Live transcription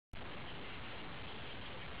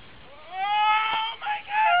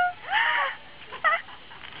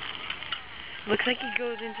Looks like he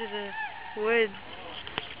goes into the woods.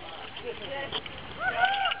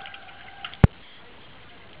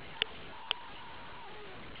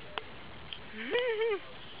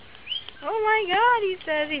 Oh my god, he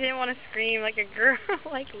says he didn't want to scream like a girl,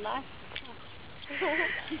 like last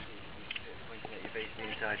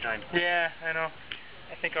time. Yeah, I know.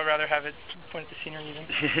 I think I'd rather have it point at the scenery even.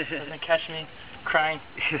 Doesn't catch me crying.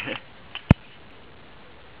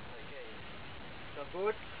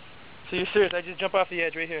 Forward. So you're serious? I just jump off the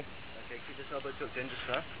edge right here. Okay, keep this elbow tucked in just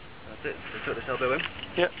there. That's it. So tuck this elbow in.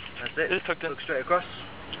 Yep. That's it. Just tucked in. Look straight across.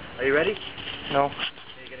 Are you ready? No. Are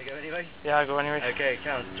you going to go anyway? Yeah, I'll go anyway. Okay,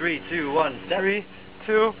 count. 3, 2, 1, step. 3,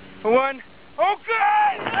 2, 1. Oh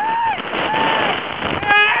god!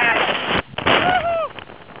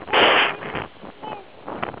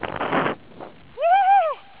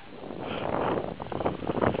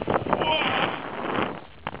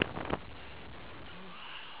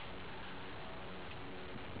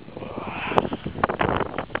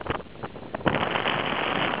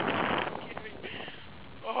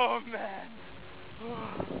 Oh man!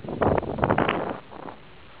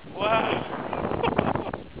 Wow!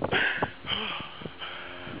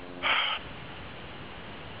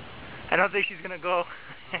 I don't think she's gonna go.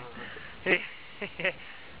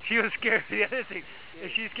 She was scared for the other thing.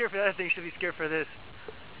 If she's scared for the other thing, she'll be scared for this.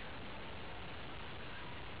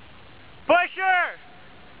 Push her!